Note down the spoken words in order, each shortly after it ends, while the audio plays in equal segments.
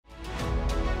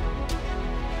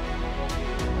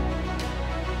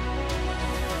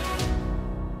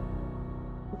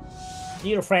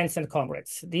Dear friends and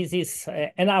comrades, this is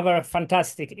another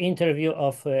fantastic interview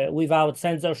of Without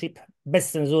Censorship,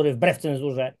 bez cenzury, wbrew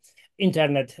cenzurze,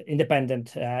 internet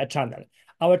independent channel.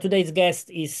 Our today's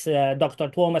guest is Dr.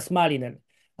 Tuomas Malinen,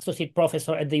 associate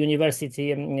professor at the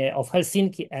University of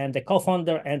Helsinki and the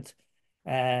co-founder and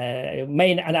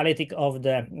main analytic of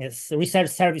the research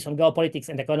service on geopolitics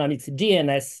and economics,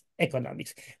 GnS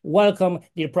Economics. Welcome,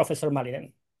 dear Professor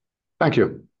Malinen. Thank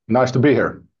you. Nice to be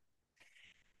here.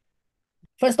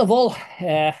 First of all,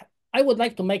 I would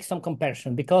like to make some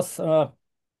comparison because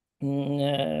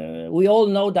we all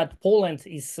know that Poland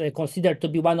is considered to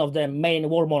be one of the main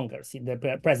warmongers in the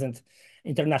present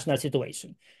international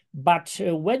situation. But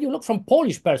when you look from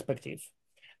Polish perspective,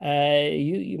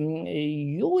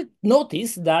 you would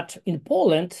notice that in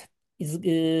Poland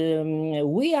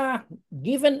we are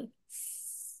given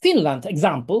Finland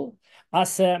example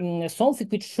as something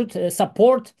which should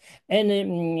support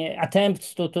any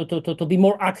attempts to be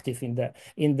more active in the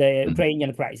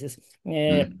Ukrainian crisis.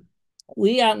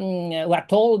 We are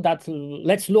told that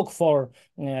let's look for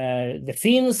the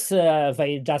Finns.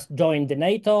 They just joined the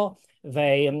NATO.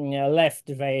 They left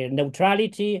their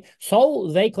neutrality, so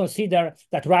they consider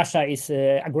that Russia is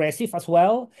aggressive as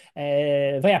well.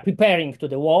 They are preparing to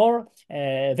the war.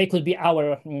 They could be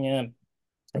our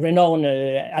renowned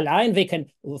ally. They can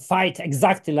fight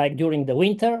exactly like during the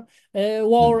winter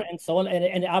war and so on.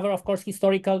 And other, of course,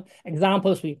 historical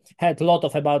examples. We had a lot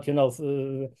of about,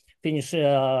 Finnish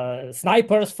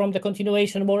snipers from the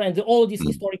continuation war, and all these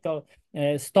historical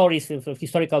stories of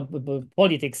historical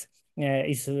politics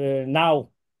is now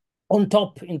on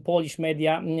top in Polish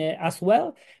media as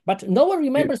well. But no one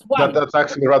remembers why. That's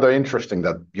actually rather interesting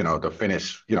that, the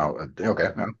Finnish,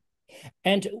 okay.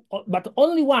 But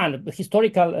only one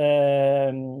historical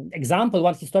example,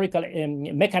 one historical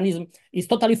mechanism is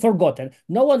totally forgotten.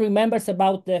 No one remembers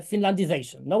about the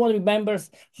Finlandization. No one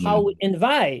remembers how and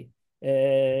why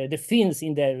the Finns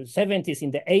in the 70s,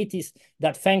 in the 80s,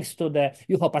 that thanks to the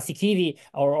Juho Paasikivi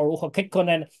or Urho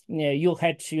Kekkonen, you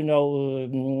had,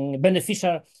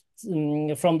 beneficial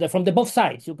from the both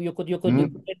sides. You could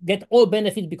get all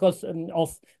benefits because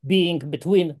of being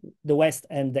between the West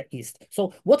and the East.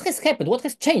 So what has happened? What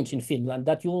has changed in Finland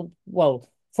that you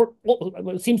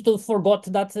seems to have forgot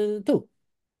that too?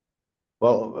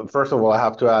 Well, first of all, I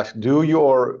have to ask: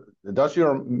 does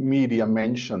your media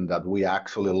mention that we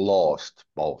actually lost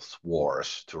both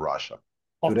wars to Russia?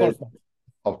 Of course.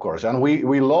 Of course, and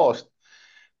we lost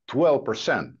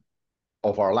 12%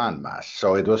 of our landmass.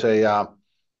 So it was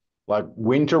like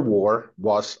winter war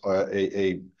was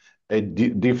a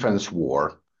defense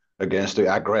war against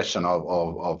the aggression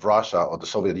of Russia or the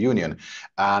Soviet Union,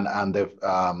 and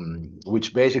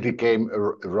which basically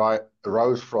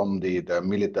arose from the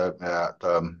military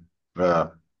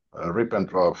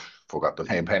Ribbentrop, forgot the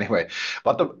name anyway,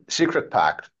 but the secret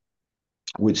pact,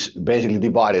 which basically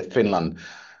divided Finland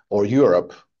or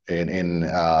Europe in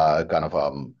kind of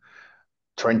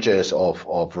trenches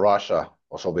of Russia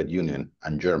or Soviet Union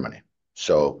and Germany.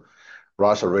 So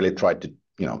Russia really tried to,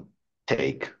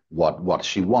 take what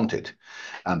she wanted,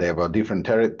 and there were different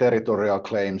territorial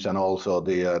claims, and also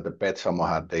the Petsamo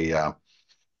had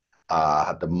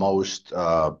the most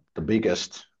the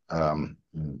biggest.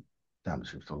 Damn,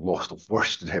 it's lost of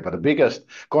words today, but the biggest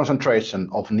concentration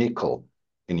of nickel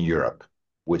in Europe,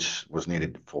 which was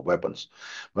needed for weapons.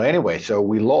 But anyway, so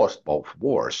we lost both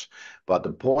wars. But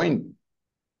the point,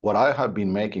 what I have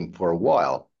been making for a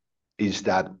while, is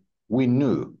that we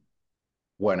knew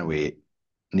when we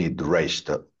need to raise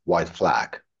the white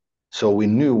flag. So we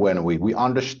knew when we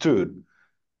understood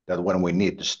that when we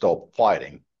need to stop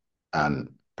fighting and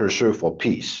pursue for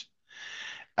peace.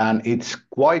 And it's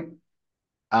quite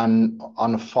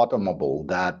unfathomable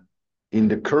that in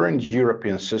the current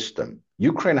European system,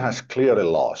 Ukraine has clearly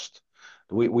lost.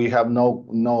 We have no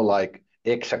like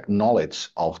exact knowledge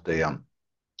of the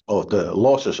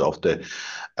losses of the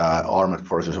armed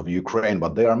forces of Ukraine,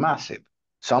 but they are massive.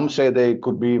 Some say they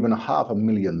could be even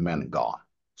 500,000 men gone.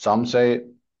 Some say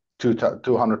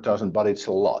 200,000, but it's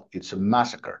a lot. It's a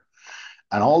massacre.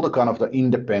 And all the kind of the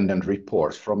independent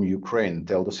reports from Ukraine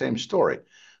tell the same story,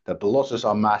 that the losses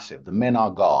are massive. The men are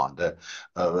gone. The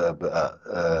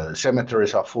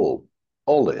cemeteries are full.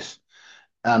 All this.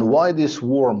 And why this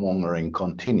warmongering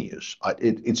continues,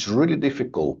 it's really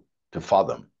difficult to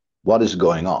fathom what is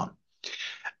going on.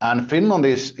 And Finland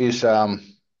is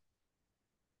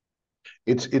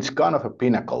it's kind of a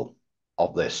pinnacle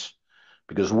of this,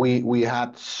 because we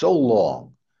had so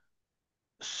long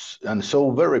and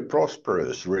so very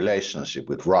prosperous relationship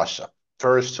with Russia,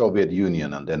 first Soviet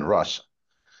Union and then Russia.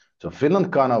 So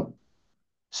Finland kind of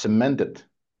cemented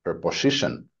her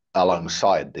position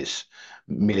alongside this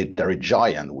military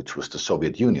giant, which was the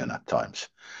Soviet Union at times,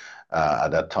 at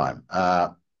that time.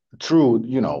 Through,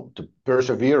 the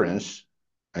perseverance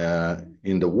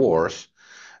in the wars,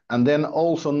 and then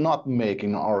also not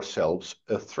making ourselves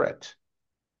a threat.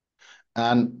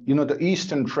 And, the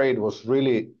Eastern trade was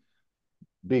really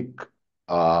big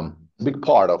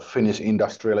part of Finnish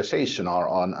industrialization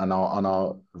on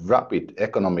a rapid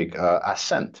economic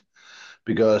ascent,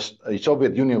 because the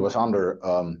Soviet Union was under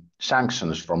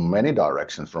sanctions from many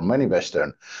directions, from many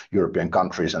Western European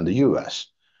countries and the US,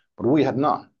 but we had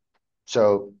none.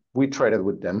 So we traded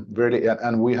with them really,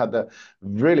 and we had a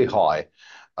really high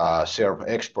share of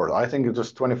export. I think it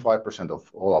was 25% of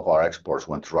all of our exports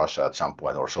went to Russia at some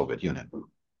point, or Soviet Union.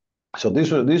 So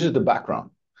this is the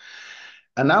background.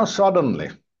 And now suddenly,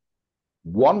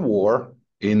 one war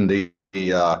in the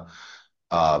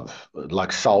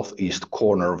like southeast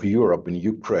corner of Europe in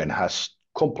Ukraine has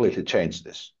completely changed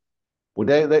this.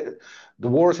 The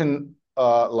wars in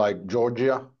like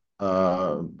Georgia,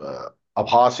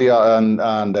 Abkhazia, and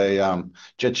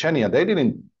Chechnya,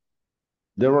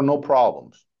 there were no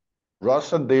problems.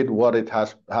 Russia did what it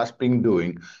has been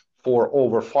doing for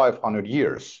over 500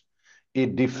 years.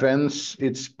 It defends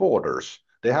its borders.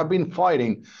 They have been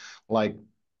fighting, like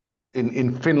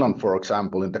in Finland, for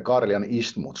example, in the Karelian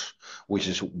Isthmus, which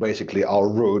is basically our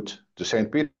route to St.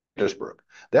 Petersburg.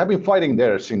 They have been fighting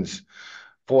there since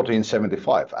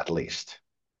 1475, at least,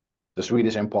 the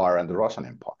Swedish Empire and the Russian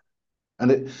Empire.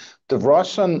 And the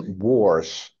Russian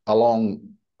wars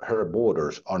along her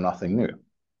borders are nothing new.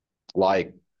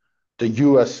 Like the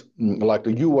U.S.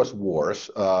 wars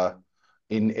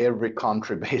in every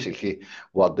country, basically,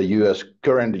 what the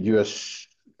current U.S.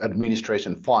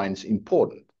 administration finds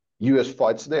important. U.S.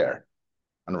 fights there,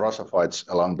 and Russia fights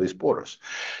along these borders.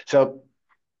 So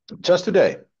just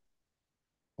today,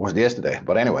 was yesterday,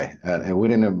 but anyway, and we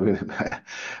didn't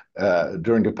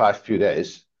during the past few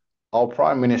days, our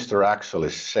prime minister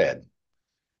actually said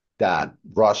that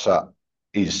Russia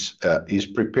is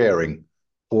preparing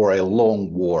for a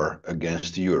long war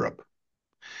against Europe.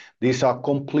 These are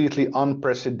completely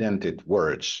unprecedented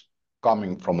words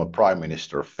coming from a prime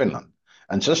minister of Finland.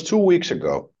 And just 2 weeks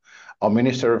ago, our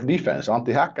Minister of Defense,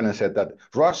 Antti Häkkänen, said that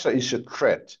Russia is a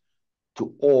threat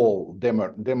to all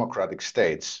democratic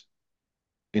states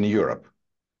in Europe.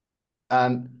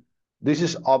 And this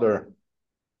is utter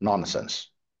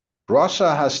nonsense.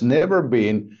 Russia has never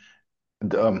been,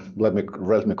 let me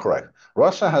correct,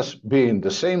 Russia has been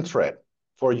the same threat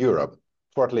for Europe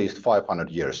for at least 500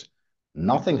 years.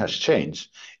 Nothing has changed,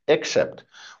 except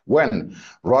when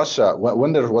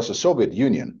there was a Soviet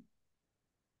Union,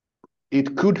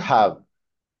 it could have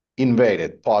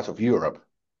invaded parts of Europe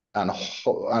and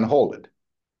hold it.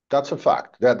 That's a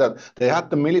fact. That they had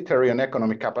the military and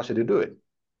economic capacity to do it.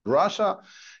 Russia,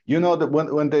 that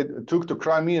when they took the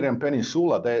Crimean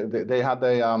Peninsula, they had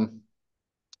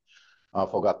I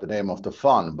forgot the name of the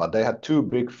fund, but they had two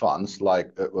big funds,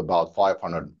 like about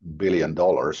 $500 billion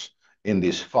in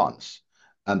these funds.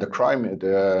 And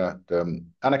the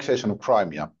annexation of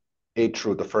Crimea ate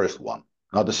through the first one.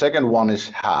 Now the second one is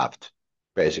halved,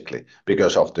 basically,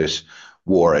 because of this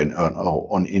war in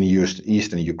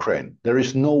eastern Ukraine. There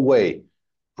is no way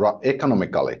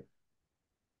economically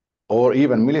or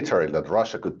even militarily that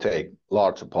Russia could take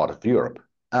larger part of Europe.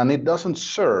 And it does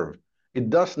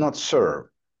not serve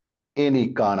any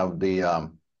kind of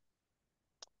the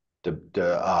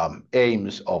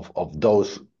aims of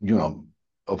those,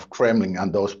 of Kremlin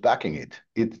and those backing it.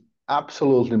 It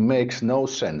absolutely makes no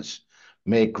sense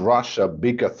make Russia a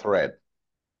bigger threat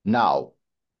now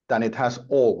than it has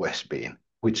always been,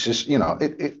 which is,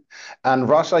 and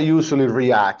Russia usually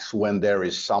reacts when there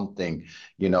is something,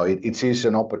 it sees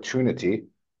an opportunity,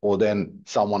 or then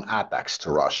someone attacks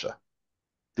to Russia.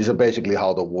 These are basically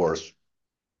how the wars,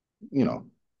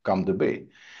 come to be.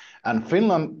 And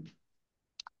Finland,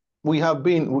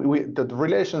 the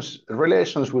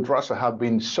relations with Russia have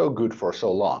been so good for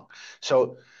so long.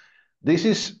 So this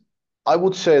is, I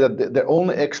would say that the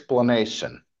only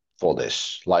explanation for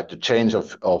this, like the change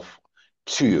of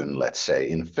tune, let's say,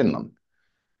 in Finland,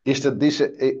 is that this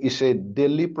is a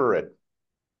deliberate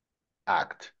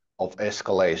act of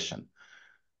escalation,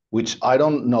 which I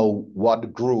don't know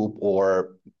what group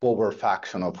or power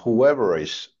faction of whoever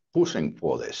is pushing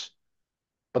for this,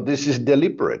 but this is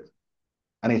deliberate.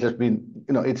 And it has been,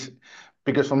 it's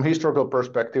because from historical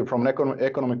perspective, from an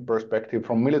economic perspective,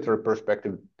 from military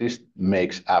perspective, this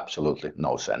makes absolutely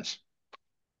no sense.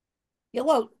 Yeah,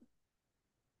 well,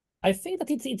 I think that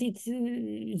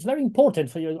it's very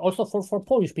important for you, also for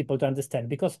Polish people to understand,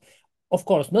 because, of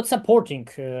course, not supporting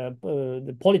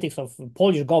the politics of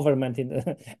Polish government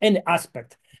in any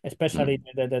aspect, especially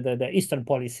the Eastern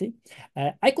policy.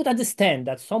 I could understand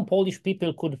that some Polish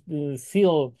people could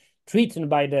feel threatened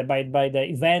by the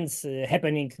events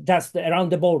happening just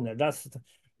around the border,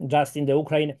 just in the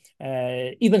Ukraine,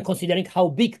 even considering how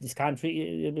big this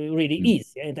country really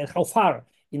is and how far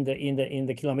in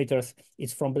the kilometers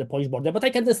it's from the Polish border. But I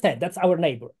can understand that's our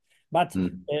neighbor. But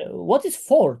what is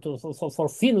for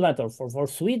Finland or for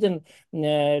Sweden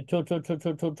to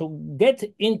get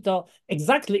into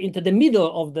exactly into the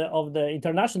middle of the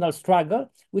international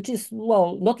struggle, which is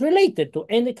not related to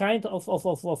any kind of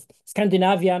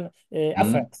Scandinavian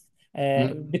affairs,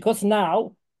 because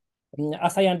now,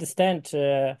 as I understand,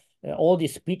 all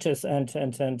these speeches and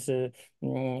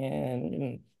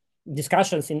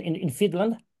discussions in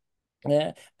Finland.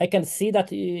 I can see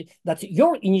that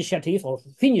your initiative or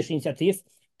Finnish initiative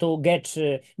to get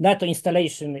NATO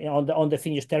installation on the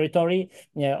Finnish territory,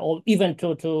 or even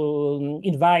to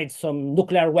invite some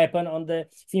nuclear weapon on the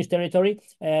Finnish territory.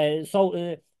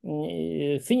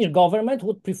 Finnish government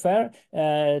would prefer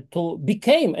to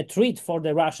become a threat for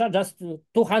the Russia just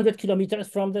 200 kilometers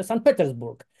from the St.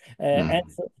 Petersburg, and.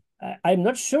 I'm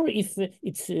not sure if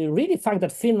it's really fact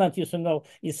that Finland,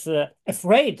 is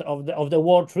afraid of the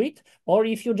war threat, or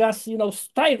if you just,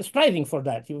 striving for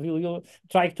that. You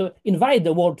try to invite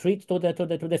the war threat to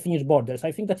the Finnish borders.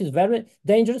 I think that is very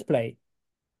dangerous play.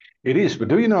 It is, but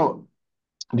do you know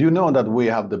that we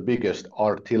have the biggest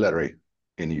artillery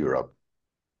in Europe?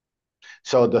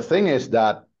 So the thing is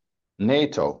that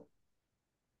NATO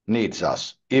needs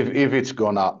us if it's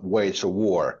gonna wage a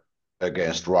war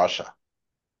against Russia.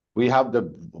 We have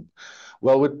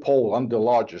with Poland, the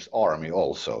largest army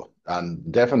also, and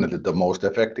definitely the most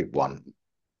effective one,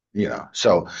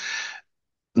 So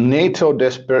NATO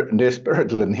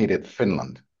desperately needed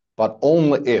Finland, but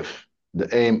only if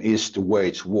the aim is to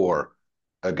wage war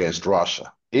against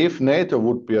Russia. If NATO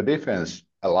would be a defense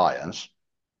alliance,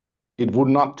 it would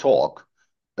not talk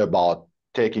about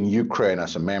taking Ukraine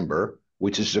as a member,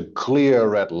 which is a clear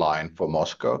red line for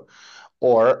Moscow,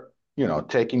 or,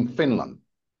 taking Finland.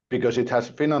 Because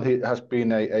Finland has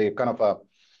been a kind of a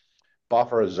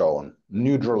buffer zone,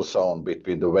 neutral zone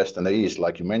between the West and the East,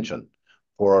 like you mentioned,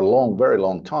 for a very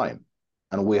long time.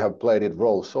 And we have played its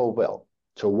role so well.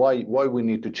 So why we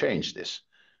need to change this?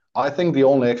 I think the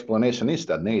only explanation is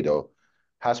that NATO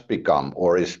has become,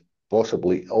 or is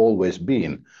possibly always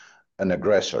been, an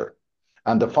aggressor.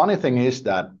 And the funny thing is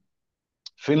that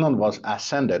Finland was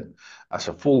ascended as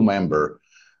a full member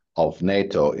of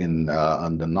NATO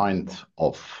on the 9th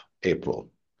of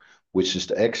April, which is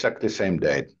the exactly same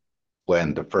date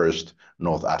when the first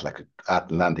North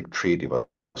Atlantic Treaty was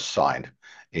signed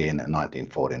in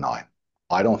 1949.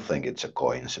 I don't think it's a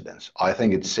coincidence. I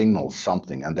think it signals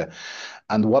something.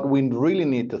 And what we really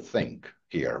need to think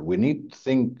here, we need to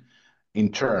think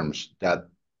in terms that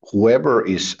whoever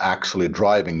is actually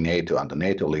driving NATO and the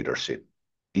NATO leadership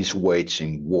is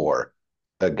waging war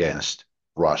against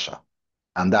Russia.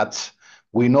 And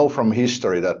we know from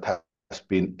history that has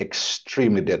been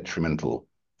extremely detrimental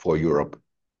for Europe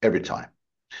every time.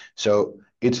 So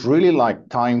it's really like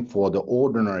time for the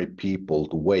ordinary people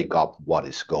to wake up what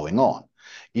is going on.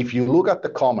 If you look at the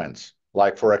comments,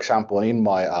 like for example, in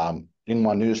my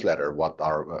newsletter, what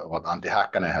Antti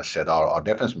Häkkänen has said, our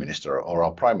defense minister or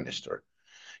our prime minister,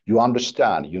 you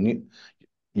understand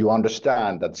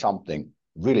that something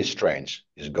really strange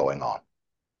is going on.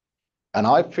 And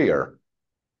I fear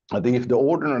that if the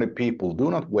ordinary people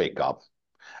do not wake up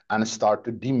and start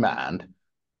to demand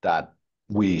that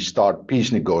we start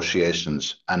peace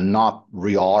negotiations and not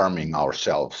rearming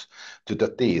ourselves to the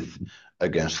teeth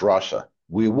against Russia,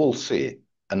 we will see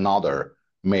another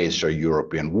major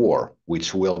European war,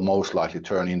 which will most likely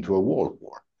turn into a world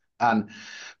war. And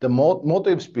the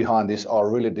motives behind this are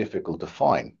really difficult to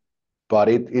find, but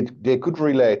they could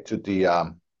relate to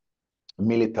the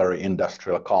military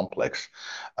industrial complex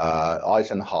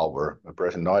President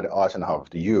Eisenhower of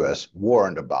the US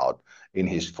warned about in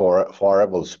his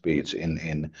farewell speech in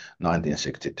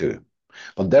 1962.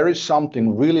 But there is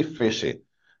something really fishy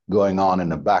going on in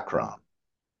the background,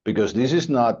 because this is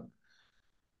not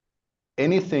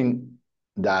anything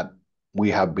that we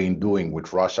have been doing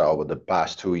with Russia over the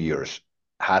past 2 years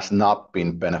has not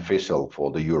been beneficial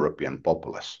for the European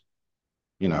populace.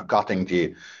 Cutting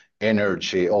the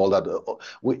energy, all that.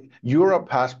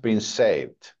 Europe has been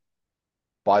saved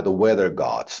by the weather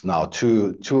gods now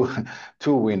two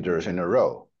winters in a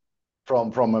row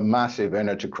from a massive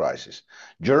energy crisis.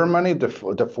 Germany,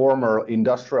 the former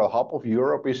industrial hub of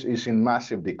Europe, is in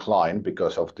massive decline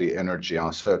because of the energy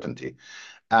uncertainty.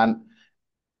 And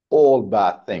all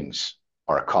bad things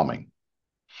are coming.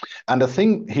 And the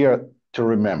thing here to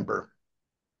remember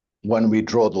when we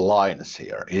draw the lines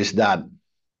here is that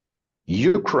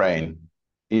Ukraine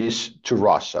is to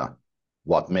Russia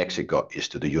what Mexico is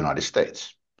to the United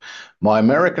States. My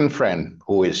American friend,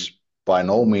 who is by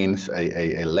no means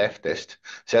a leftist,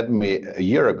 said to me a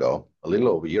year ago, a little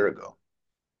over a year ago,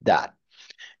 that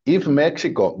if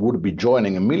Mexico would be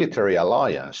joining a military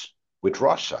alliance with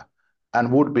Russia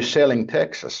and would be selling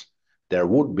Texas, there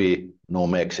would be no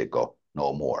Mexico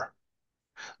no more.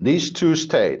 These two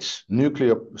states,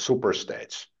 nuclear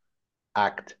superstates,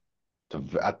 act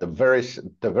at the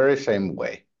very same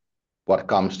way what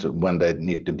comes to when they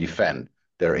need to defend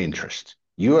their interests.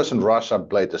 US and Russia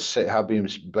have been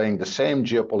playing the same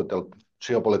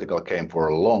geopolitical game for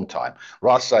a long time.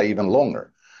 Russia even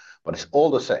longer, but it's all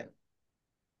the same.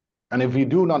 And if you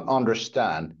do not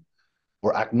understand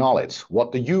or acknowledge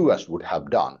what the US would have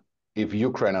done if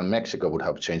Ukraine and Mexico would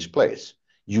have changed place,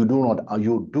 you do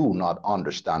not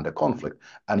understand the conflict,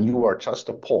 and you are just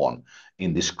a pawn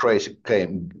in this crazy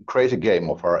game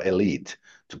of our elite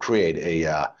to create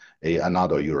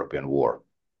another European war.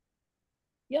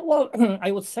 Yeah, well,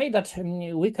 I would say that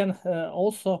we can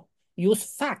also use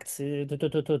facts to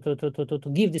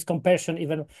give this comparison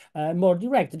even more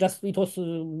direct. Just it was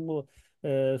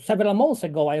several months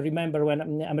ago, I remember when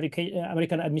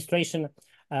American administration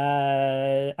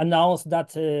announced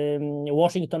that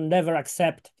Washington never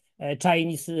accept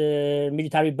Chinese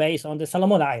military base on the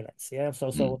Solomon Islands. Yeah,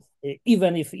 so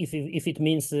even if it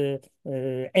means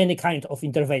any kind of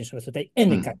intervention, so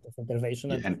any kind of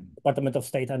intervention, and Department of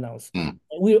State announced.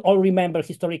 We all remember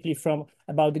historically from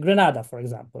about the Grenada, for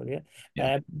example.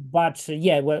 Yeah, but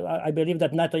yeah, well, I believe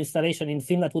that NATO installation in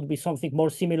Finland would be something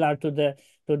more similar to the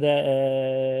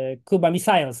Cuba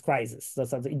missiles crisis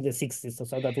in the 60s.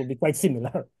 So that would be quite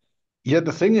similar. Yeah,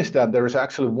 the thing is that there is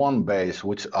actually one base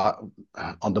which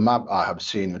on the map I have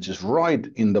seen, which is right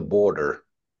in the border,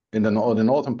 in the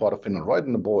northern part of Finland, right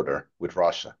in the border with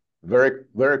Russia, very,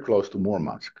 very close to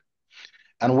Murmansk.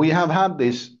 And we have had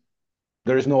this,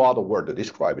 there is no other word to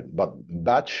describe it, but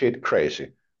batshit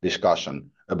crazy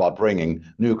discussion about bringing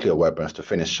nuclear weapons to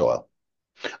Finnish soil.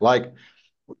 Like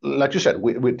you said,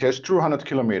 there's 200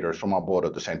 kilometers from our border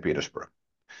to St. Petersburg.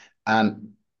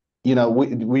 And you know,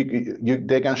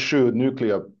 they can shoot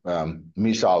nuclear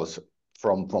missiles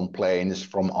from planes,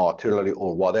 from artillery,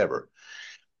 or whatever.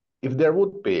 If there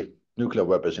would be nuclear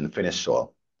weapons in Finnish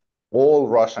soil, all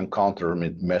Russian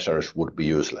countermeasures would be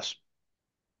useless.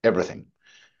 Everything,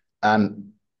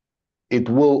 and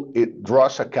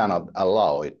Russia cannot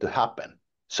allow it to happen.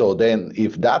 So then,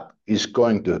 if that is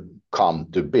going to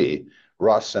come to be,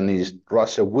 Russia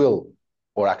will,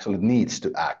 or actually needs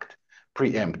to act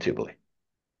preemptively.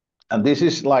 And this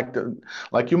is like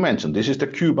you mentioned, this is the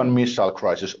Cuban Missile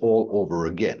Crisis all over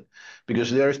again, because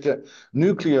there is the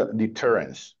nuclear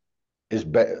deterrence.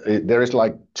 There is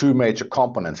like two major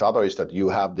components. Other is that you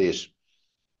have these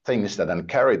things that then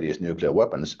carry these nuclear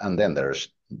weapons, and then there's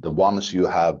the ones you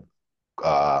have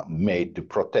made to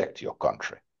protect your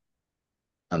country.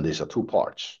 And these are two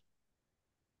parts,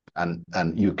 and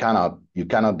you cannot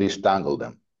disentangle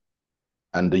them.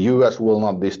 And the US will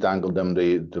not disentangle them.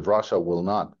 The Russia will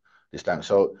not. This time.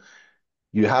 So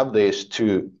you have these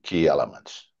two key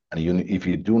elements. And if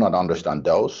you do not understand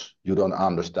those, you don't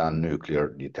understand nuclear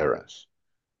deterrence.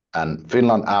 And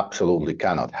Finland absolutely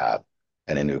cannot have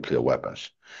any nuclear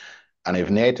weapons. And if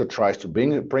NATO tries to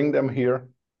bring them here,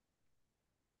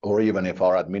 or even if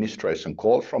our administration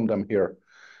calls from them here,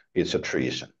 it's a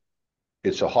treason.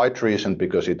 It's a high treason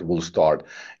because it will start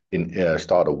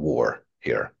a war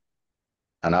here.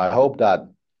 And I hope that,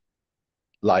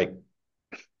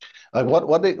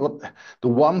 the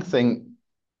one thing,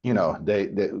 you know,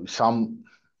 some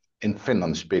in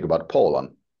Finland speak about Poland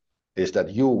is that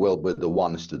you will be the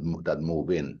ones that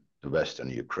move in to Western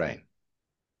Ukraine.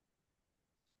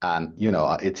 And, you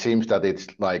know, it seems that it's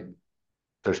like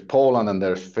there's Poland and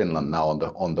there's Finland now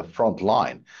on the front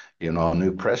line. You know, a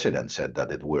new president said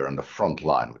that we're on the front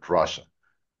line with Russia,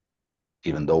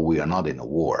 even though we are not in a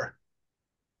war.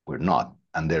 We're not.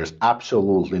 And there's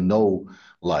absolutely no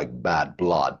bad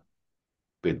blood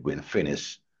between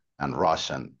Finnish and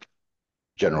Russian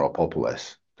general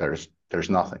populace. There's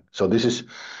nothing. So this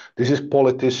is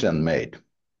politician made.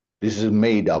 This is a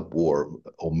made up war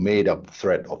or made up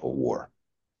threat of a war.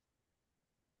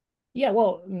 Yeah,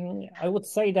 well, I would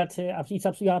say that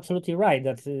you're absolutely right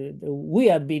that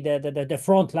we would be the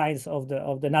front lines of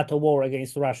the NATO war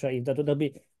against Russia. If that would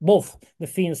be both the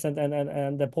Finns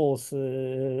and the Poles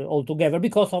all together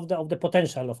because of the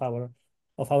potential of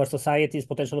our societies,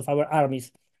 potential of our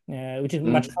armies. which is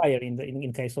much higher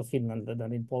in case of Finland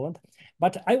than in Poland.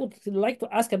 But I would like to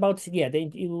ask about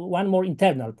one more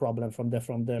internal problem from the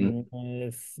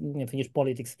Finnish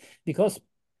politics, because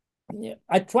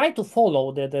I try to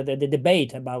follow the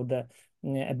debate about the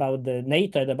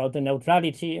NATO and about the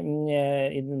neutrality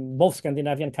in both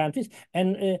Scandinavian countries,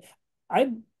 and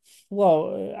I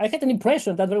I had an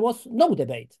impression that there was no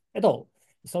debate at all.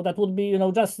 So that would be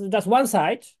just one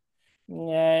side.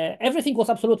 Everything was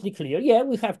absolutely clear. Yeah,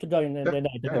 we have to join the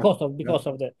NATO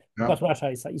because Russia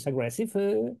is aggressive,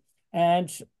 and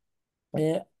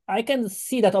I can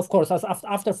see that, of course, as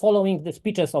after following the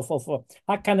speeches of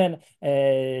Häkkänen,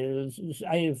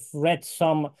 I've read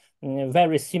some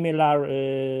very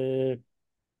similar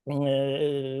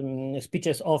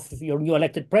speeches of your new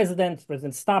elected president,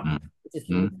 President Stubb, which is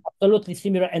absolutely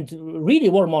similar and really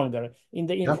warmonger.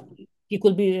 He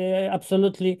could be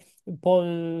absolutely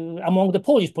among the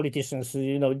Polish politicians.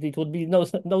 It would be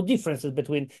no differences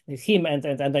between him and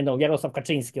I know Jarosław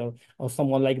Kaczyński or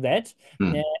someone like that.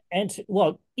 And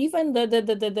even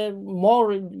the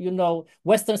more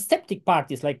Western skeptic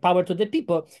parties like Power to the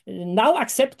People now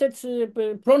accepted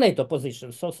pro-NATO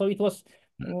positions. So it was.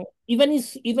 Even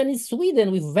in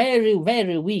Sweden, with very,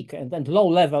 very weak and low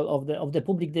level of the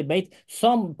public debate,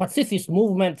 some pacifist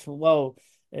movement,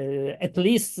 at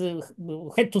least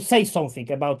had to say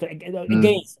something about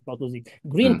against losing.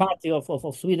 Green Party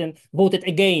of Sweden voted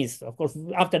against. Of course,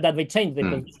 after that they changed their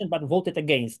position, but voted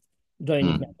against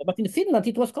joining NATO. But in Finland,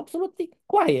 it was absolutely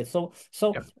quiet.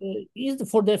 Is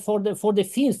for the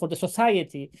Finns, for the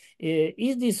society,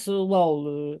 is this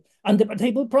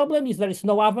undebatable problem? Is there is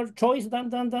no other choice than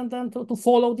to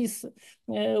follow this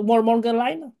warmonger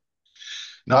line?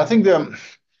 No, I think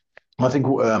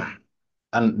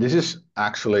and this is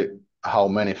actually how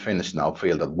many Finns now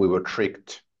feel, that we were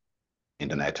tricked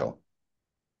into NATO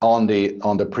on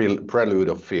the prelude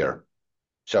of fear.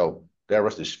 So there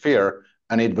was this fear,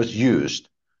 and it was used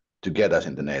to get us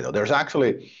into NATO. There's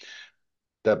actually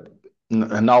the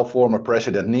now former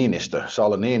President Niinistö,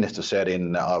 Sauli Niinistö, said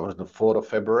in was the 4th of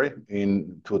February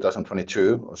in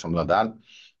 2022 or something like that.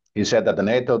 He said that the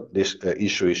NATO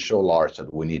issue is so large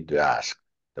that we need to ask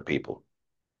the people.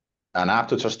 And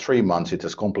after just 3 months, it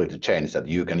has completely changed, that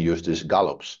you can use these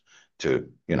gallops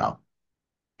to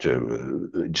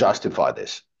justify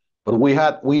this. But we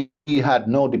had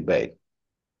no debate.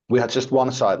 We had just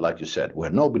one side, like you said. We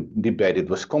had no debate. It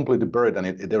was completely buried,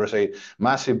 and there was a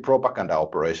massive propaganda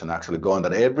operation actually going,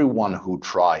 that everyone who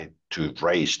tried to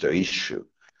raise the issue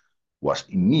was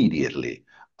immediately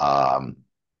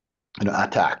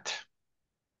attacked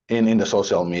in the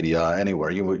social media,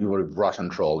 anywhere. You were Russian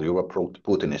troll, you were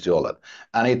Putinist, all that.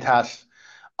 And it has,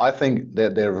 I think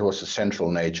that there was a central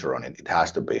nature on it. It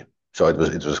has to be. So it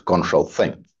was a controlled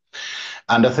thing.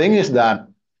 And the thing is that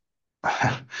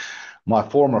my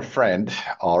former friend,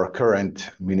 our current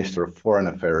Minister of Foreign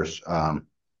Affairs,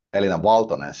 Elina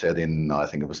Valtonen, said in, I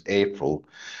think it was April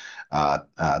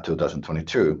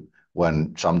 2022,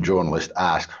 when some journalist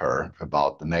asked her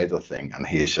about the NATO thing, and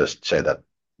she just said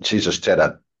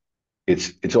that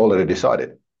it's already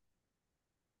decided.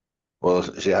 Well,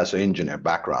 she has an engineer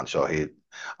background, so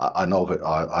I know her.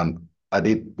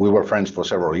 We were friends for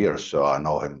several years, so I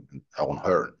know him,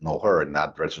 know her in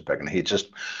that retrospect, and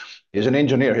he's an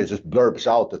engineer. He just blurbs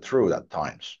out the truth at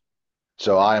times.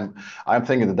 So I'm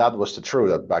thinking that was the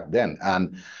truth back then,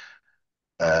 and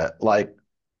like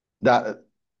that.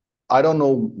 I don't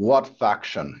know what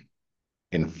faction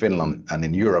in Finland and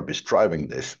in Europe is driving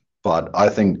this, but I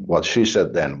think what she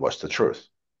said then was the truth.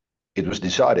 It was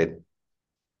decided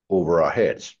over our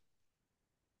heads,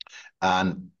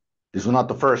 and this was not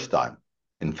the first time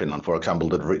in Finland. For example,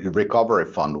 the recovery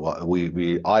fund.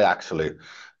 I actually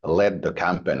led the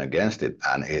campaign against it,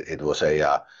 and it was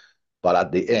but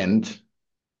at the end,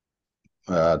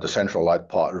 the central right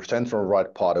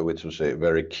party, which was a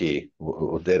very key,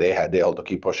 they held a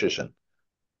key position.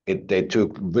 They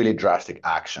took really drastic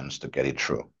actions to get it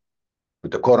through.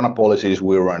 With the corona policies,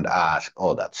 we weren't asked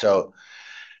all that. So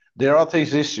there are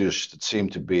these issues that seem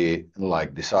to be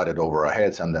like decided over our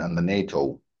heads, and the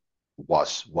NATO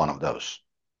was one of those.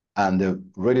 And the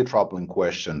really troubling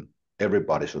question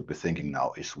everybody should be thinking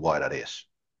now is why that is.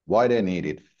 Why they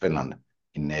needed Finland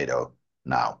in NATO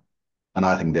now. And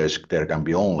I think there can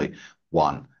be only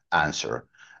one answer,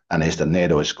 and it's that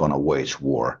NATO is going to wage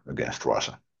war against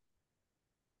Russia.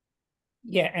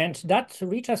 Yeah, and that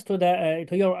reaches to the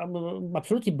to your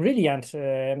absolutely brilliant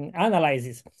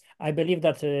analysis. I believe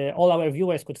that all our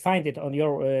viewers could find it on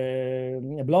your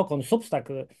blog on Substack.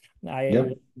 Yeah. I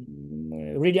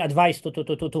really advise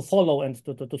to follow and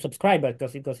to subscribe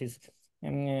because it's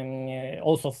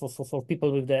also for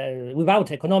people with the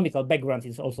without economical background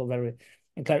is also very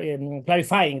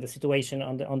clarifying the situation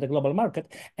on the global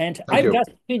market. And Thank I've you.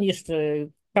 just finished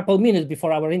couple minutes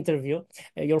before our interview,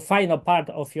 your final part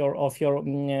of your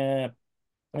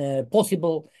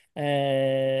possible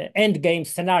end game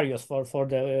scenarios for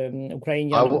the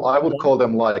Ukrainian. I would call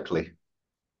them likely.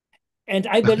 And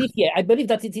I believe, yeah, I believe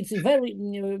that it's very,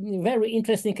 very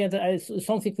interesting and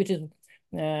something which is,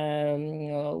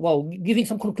 well, giving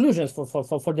some conclusions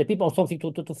for the people, something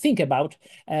to think about.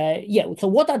 Yeah. So,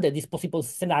 what are these possible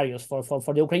scenarios for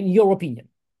the Ukraine, in your opinion?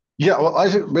 Yeah, well,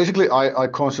 I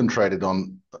concentrated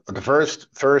on the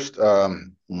first part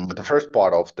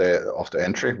of the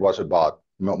entry was about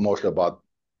mostly about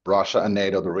Russia and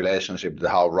NATO, the relationship,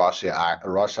 how Russia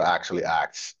actually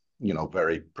acts,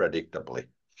 very predictably,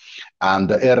 and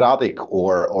the erratic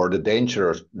or the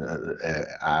dangerous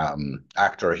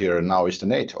actor here now is the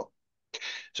NATO.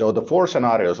 So the four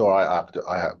scenarios, or I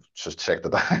have just checked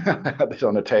that I had this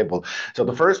on the table. So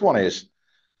the first one is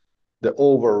the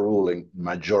overruling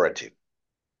majority,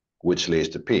 which leads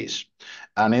to peace.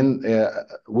 And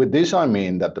with this, I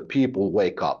mean that the people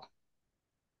wake up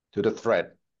to the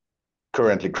threat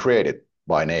currently created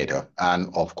by NATO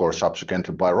and, of course,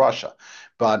 subsequently by Russia.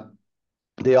 But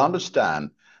they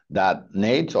understand that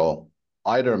NATO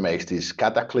either makes these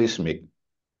cataclysmic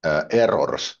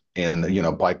errors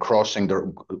by crossing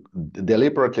the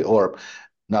deliberately or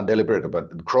not deliberately,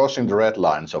 but crossing the red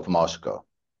lines of Moscow.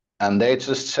 And they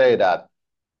just say that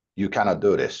you cannot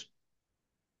do this.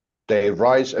 They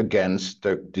rise against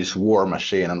this war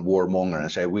machine and warmonger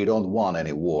and say, we don't want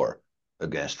any war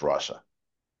against Russia.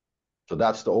 So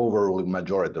that's the overruling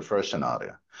majority, the first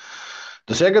scenario.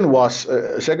 The second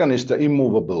is the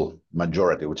immovable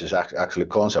majority, which is actually a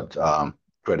concept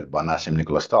created by Nassim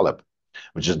Nicholas Taleb,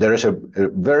 which is there is a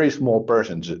very small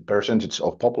percentage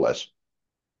of populace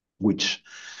which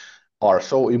are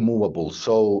so immovable,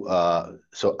 so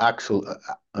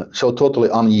totally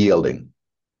unyielding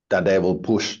that they will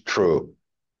push through,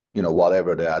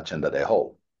 whatever the agenda they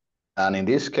hold. And in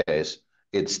this case,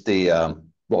 it's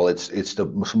it's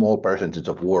the small percentage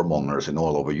of warmongers in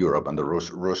all over Europe and the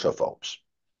Russophobes.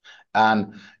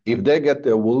 And if they get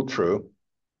their will through,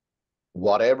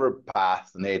 whatever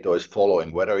path NATO is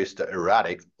following, whether it's the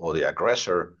erratic or the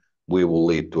aggressor, it will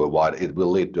lead to a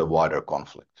wider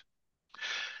conflict.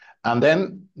 And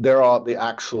then there are the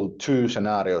actual two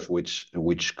scenarios which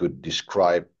could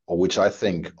describe, or which I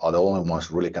think are the only ones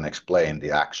really can explain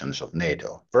the actions of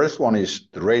NATO. First one is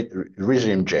the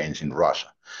regime change in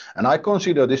Russia. And I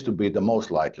consider this to be the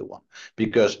most likely one,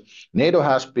 because NATO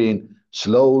has been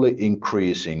slowly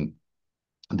increasing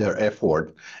their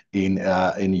effort in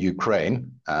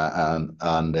Ukraine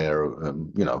and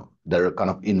their kind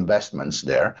of investments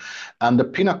there. And the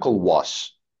pinnacle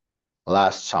was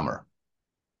last summer.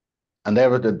 And they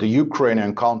were the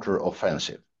Ukrainian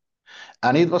counter-offensive.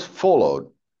 And it was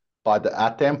followed by the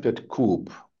attempted coup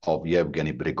of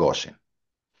Yevgeny Prigozhin.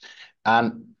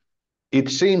 And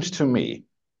it seems to me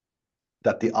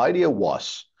that the idea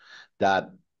was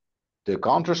that the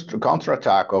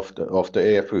counterattack of the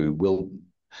AFU will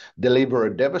deliver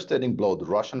a devastating blow to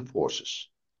Russian forces,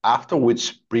 after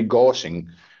which Prigozhin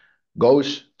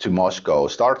goes to Moscow,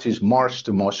 starts his march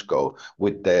to Moscow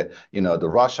with the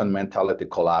Russian mentality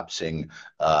collapsing,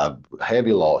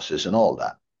 heavy losses and all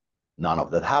that. None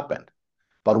of that happened.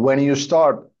 But when you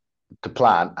start to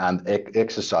plan and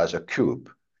exercise a coup,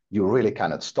 you really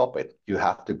cannot stop it. You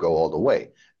have to go all the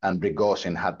way. And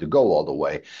Prigozhin had to go all the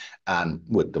way, and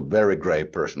with the very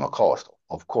grave personal cost,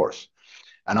 of course.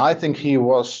 And I think he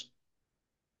was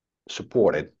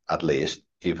supported, at least,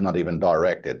 if not even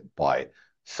directed, by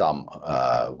some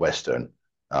Western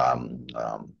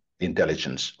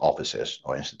intelligence offices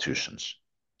or institutions.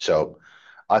 So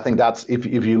I think that's, if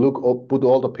you put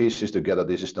all the pieces together,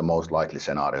 this is the most likely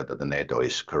scenario that the NATO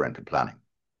is currently planning.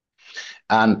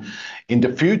 And in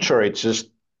the future, it's just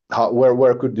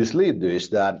where could this lead to is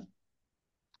that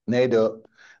NATO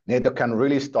can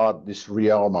really start this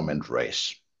rearmament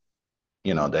race.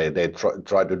 They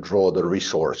try to draw the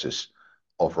resources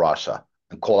of Russia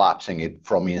and collapsing it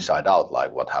from inside out,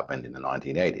 like what happened in the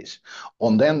 1980s.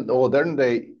 Then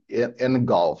they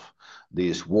engulf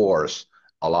these wars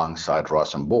alongside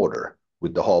Russian border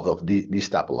with the hope of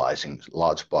destabilizing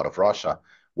large part of Russia,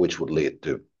 which would lead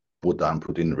to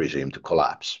Putin regime to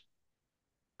collapse.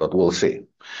 but we'll see.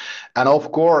 And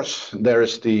of course, there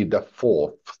is the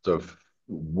fourth, the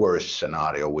worst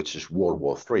scenario, which is World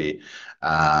War III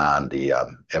and the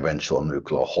eventual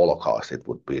nuclear holocaust it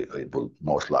will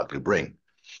most likely bring.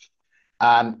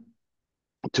 And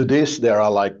to this, there are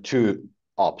like two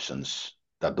options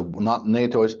that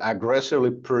NATO is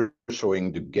aggressively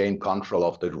pursuing to gain control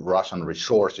of the Russian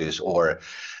resources, or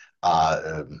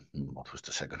what was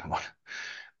the second one?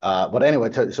 But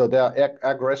anyway, so they are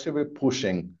aggressively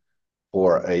pushing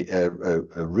for a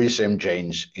regime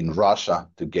change in Russia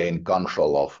to gain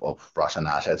control of Russian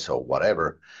assets or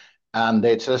whatever, and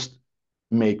they just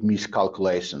make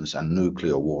miscalculations and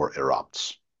nuclear war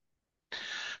erupts.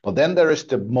 But then there is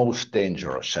the most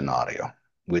dangerous scenario,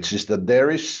 which is that there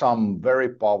is some very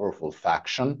powerful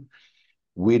faction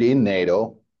within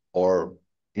NATO or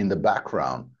in the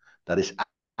background that is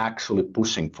actually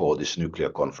pushing for this nuclear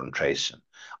confrontation.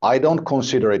 I don't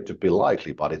consider it to be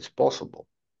likely, but it's possible.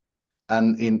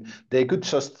 And they could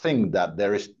just think that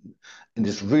there is in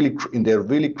their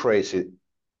really crazy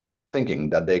thinking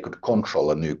that they could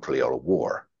control a nuclear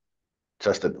war,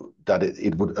 just that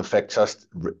it would affect just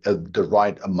the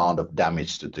right amount of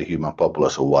damage to the human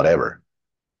populace or whatever.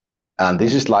 And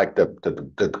this is like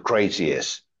the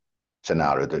craziest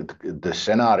scenario, the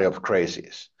scenario of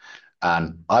craziest.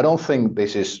 And I don't think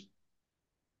this is,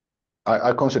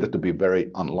 I consider it to be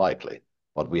very unlikely,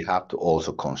 but we have to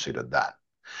also consider that.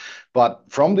 But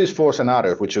from these four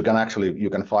scenarios, which you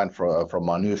can find from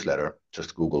my newsletter,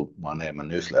 just Google my name and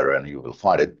newsletter and you will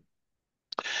find it.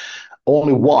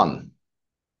 Only one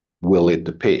will lead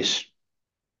to peace.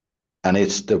 And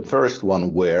it's the first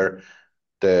one where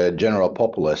the general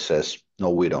populace says, no,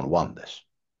 we don't want this.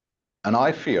 And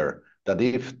I fear that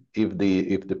if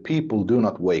the people do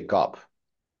not wake up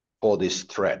for this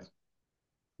threat,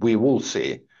 we will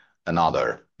see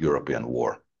another European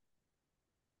war.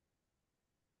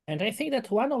 And I think that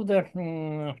one of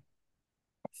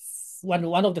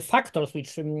the factors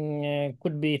which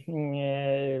could be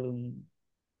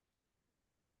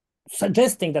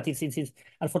suggesting that it's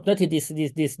unfortunately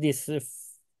this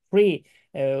free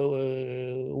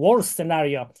war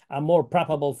scenario are more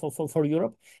probable for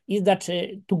Europe is that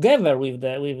together with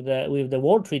the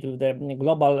war threat, with the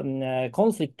global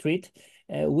conflict threat,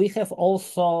 we have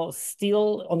also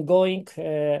still ongoing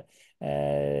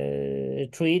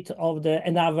threat of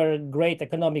another great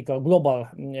economical global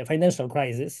financial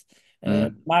crisis,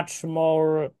 much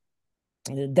more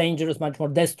dangerous, much more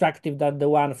destructive than the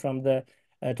one from the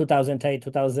 2008,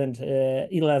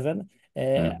 2011.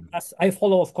 As I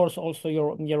follow, of course, also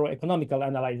your economical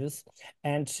analysis,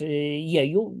 and yeah,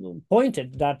 you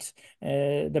pointed that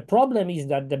the problem is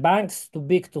that the banks too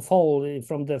big to fall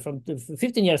from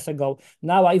 15 years ago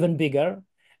now are even bigger.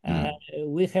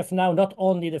 We have now not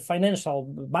only the financial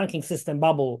banking system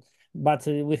bubble, but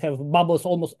we have bubbles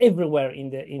almost everywhere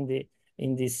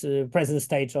in this present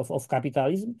stage of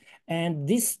capitalism. And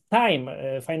this time,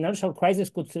 financial crisis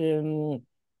could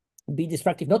be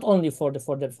destructive not only for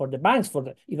the banks,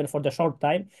 even for the short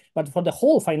time, but for the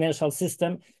whole financial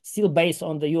system, still based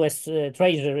on the U.S.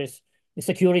 Treasuries,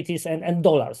 securities, and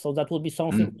dollars. So that would be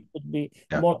something that would be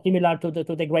more similar to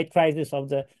the great crisis of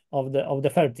the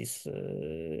 30s.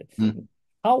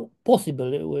 How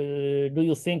possible do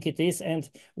you think it is, and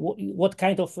what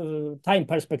kind of time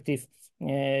perspective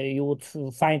you would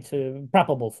find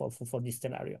probable for this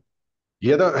scenario?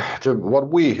 Yeah, what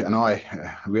we are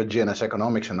GnS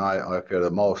Economics, and I fear the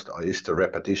most is the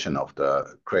repetition of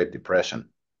the Great Depression.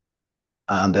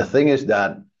 And the thing is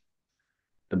that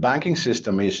the banking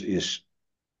system is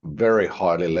very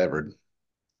highly levered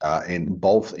in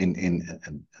both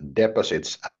in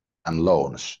deposits and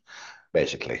loans.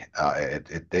 Basically,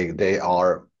 they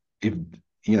are, if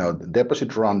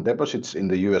deposits in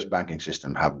the US banking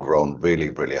system have grown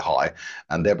really, really high,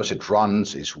 and deposit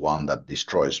runs is one that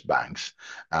destroys banks.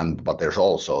 But there's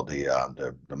also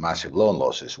the massive loan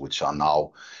losses, which are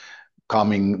now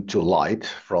coming to light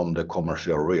from the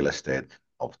commercial real estate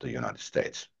of the United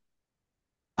States.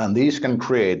 And these can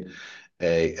create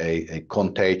a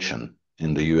contagion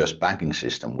in the US banking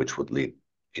system, which would lead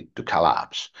it to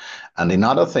collapse. And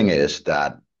another thing is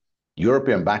that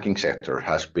European banking sector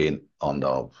has been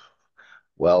not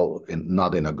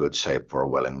in a good shape for a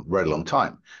very long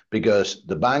time, because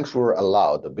the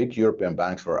big European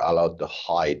banks were allowed to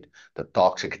hide the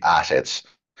toxic assets,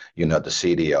 the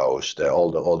CDOs,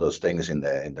 all those things in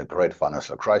the great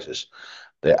financial crisis.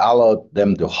 They allowed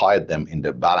them to hide them in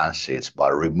the balance sheets by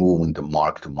removing the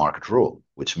mark-to-market rule,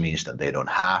 which means that they don't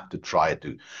have to try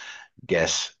to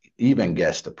guess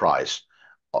the price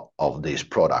of these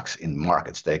products in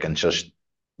markets. They can just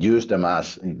use them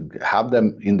as, have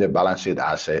them in their balance sheet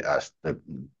as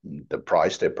the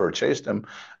price they purchased them,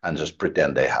 and just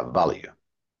pretend they have value.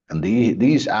 And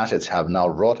these assets have now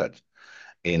rotted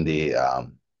in the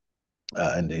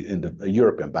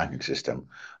European banking system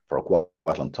for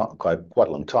quite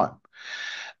a long time.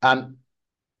 And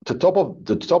to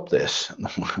top this,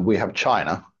 we have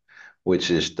China,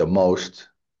 which is the most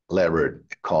levered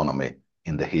economy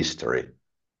in the history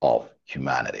of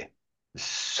humanity.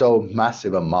 So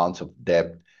massive amounts of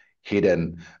debt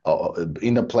hidden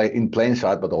in plain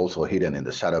sight, but also hidden in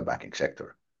the shadow banking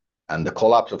sector. And the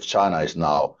collapse of China is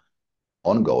now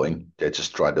ongoing. They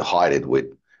just try to hide it with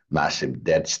massive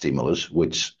debt stimulus,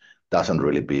 which isn't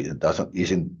really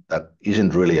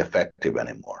effective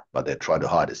anymore. But they try to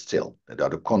hide it still. They try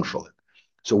to control it.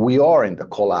 So we are in the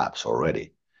collapse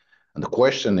already. And the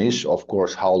question is, of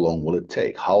course, how long will it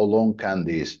take? How long can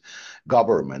these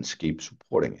governments keep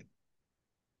supporting it?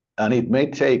 And it may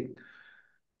take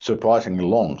surprisingly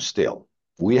long still.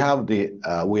 We have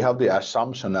the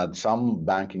assumption that some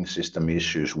banking system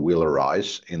issues will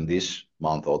arise in this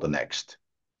month or the next.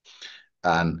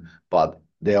 But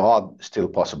there are still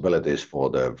possibilities for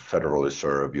the Federal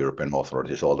Reserve, European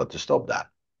authorities, all that to stop that.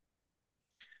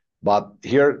 But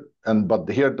here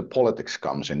the politics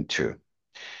comes in too.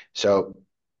 So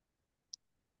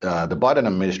the Biden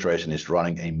administration is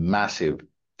running a massive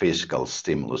fiscal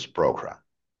stimulus program.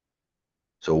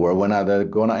 So when are they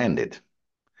going to end it?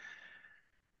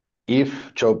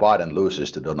 If Joe Biden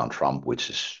loses to Donald Trump, which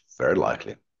is very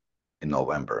likely in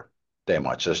November, they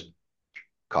might just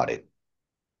cut it.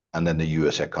 And then the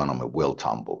US economy will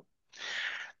tumble.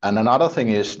 And another thing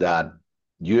is that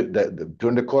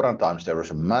during the current times, there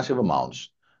was a massive amounts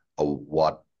of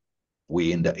what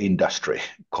we in the industry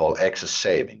call excess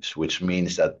savings, which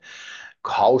means that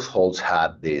households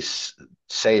had these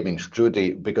savings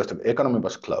because the economy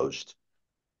was closed,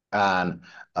 and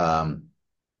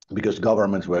because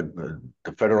the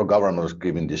federal government was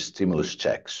giving these stimulus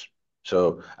checks,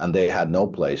 and they had no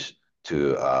place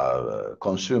to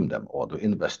consume them or to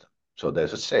invest them, so they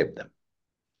just saved them,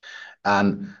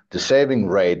 and the saving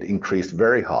rate increased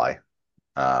very high,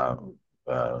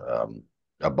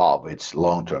 above its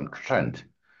long-term trend.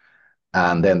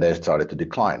 And then they started to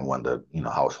decline when the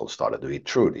households started to eat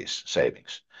through these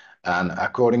savings. And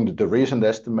according to the recent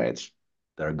estimates,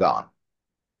 they're gone.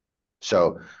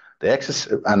 So the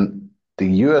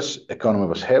US economy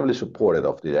was heavily supported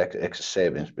of the excess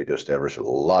savings because there was a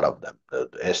lot of them. The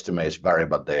estimates vary,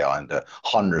 but they are in the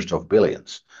hundreds of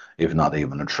billions, if not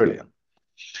even $1 trillion.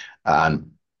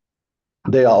 And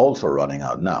they are also running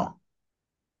out now.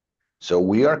 So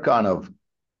we are kind of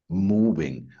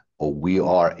moving, or we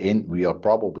are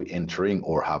probably entering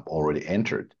or have already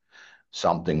entered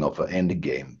something of an end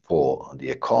game for the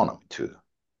economy too,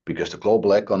 because the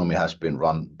global economy has been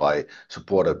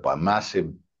supported by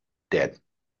massive debt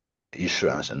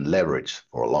issuance and leverage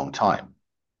for a long time.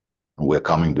 And we're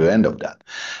coming to the end of that.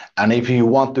 And if you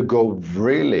want to go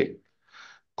really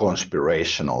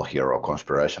conspirational here, or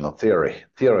conspirational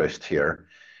theorist here,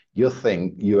 you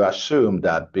assume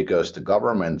that because the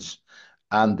governments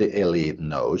and the elite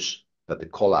knows that the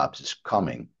collapse is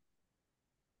coming,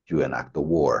 you enact a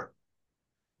war.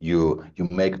 You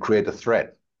create a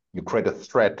threat. You create a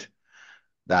threat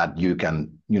that you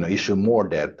can issue more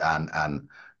debt and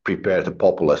prepare the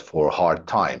populace for hard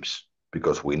times,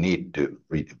 because we need to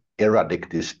eradicate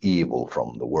this evil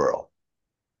from the world.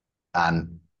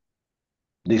 And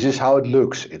this is how it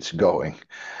looks it's going.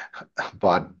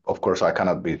 But of course I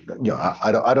cannot be,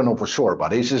 I don't know for sure,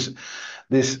 but this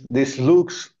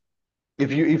looks,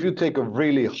 if you take a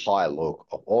really high look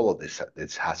of all of this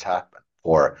has happened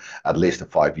for at least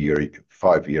 5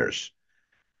 years,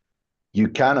 you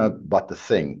cannot but to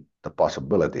think the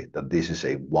possibility that this is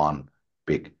a one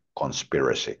big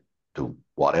conspiracy to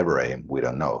whatever aim, we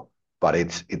don't know. But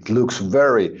it looks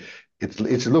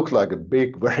like a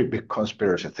very big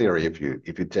conspiracy theory if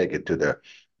you take it to the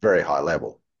very high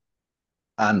level.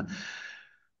 And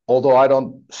although I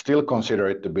don't still consider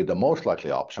it to be the most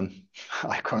likely option,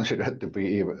 I consider it to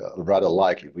be rather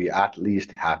likely. We at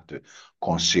least have to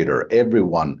consider,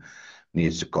 everyone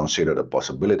needs to consider the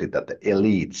possibility that the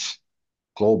elites,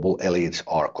 global elites,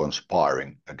 are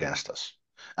conspiring against us.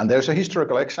 And there's a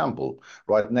historical example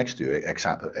right next to you,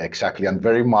 exactly, and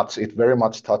it very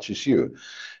much touches you.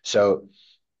 So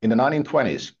in the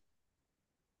 1920s,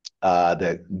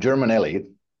 the German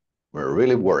elite were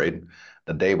really worried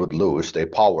that they would lose their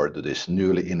power to this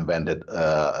newly invented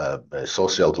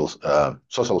social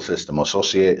system or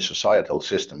societal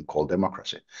system called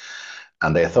democracy.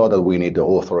 And they thought that we need the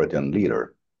authority and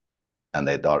leader. And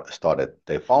they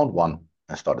found one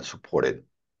and started supporting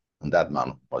and that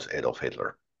man was Adolf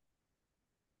Hitler.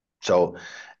 So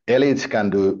elites can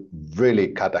do really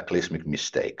cataclysmic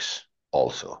mistakes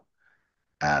also.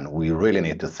 And we really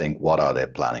need to think, what are they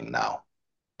planning now?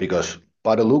 Because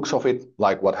by the looks of it,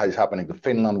 like what is happening to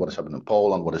Finland, what is happening in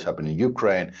Poland, what is happening in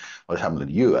Ukraine, what is happening in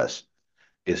the US,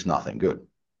 is nothing good.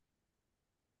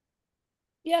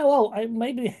 Yeah, well,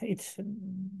 maybe it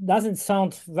doesn't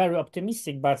sound very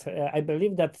optimistic, but I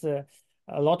believe that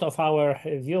a lot of our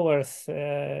viewers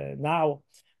now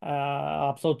are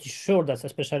absolutely sure that,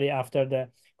 especially after the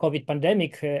COVID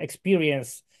pandemic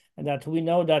experience, that we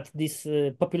know that this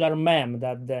popular meme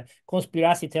that the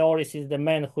conspiracy theorist is the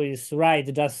man who is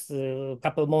right just a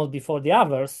couple months before the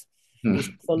others is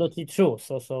absolutely true.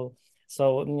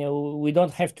 So we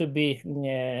don't have to be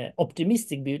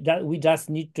optimistic. We just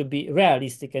need to be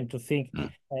realistic and to think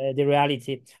the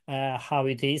reality how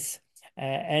it is,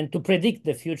 and to predict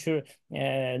the future,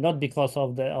 not because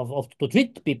of to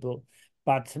treat people,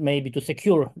 but maybe to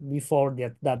secure before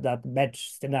that bad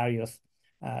scenarios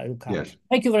will come. Yes.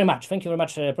 Thank you very much. Thank you very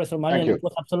much, Professor Malinen. It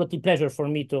was absolutely pleasure for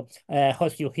me to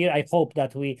host you here. I hope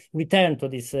that we return to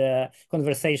these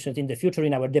conversations in the future,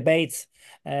 in our debates,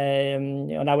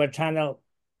 on our channel.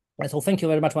 So thank you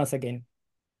very much once again.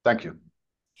 Thank you.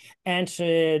 And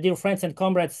dear friends and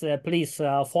comrades, please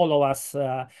follow us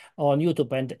on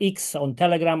YouTube and X, on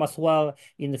Telegram as well,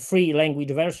 in the free language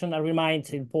version, I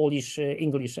remind, in Polish,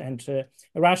 English, and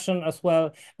Russian as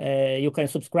well. You can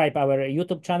subscribe our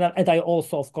YouTube channel. And I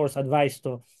also, of course, advise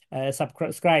to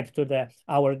subscribe to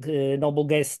our noble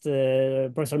guest,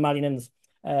 Professor Malinen's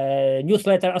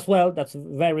newsletter as well. That's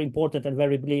very important and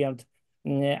very brilliant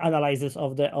analysis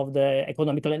of the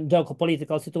economical and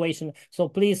geopolitical situation. So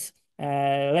please,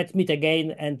 let's meet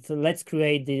again and let's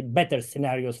create the better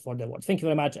scenarios for the world. Thank you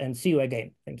very much and see you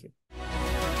again. Thank you.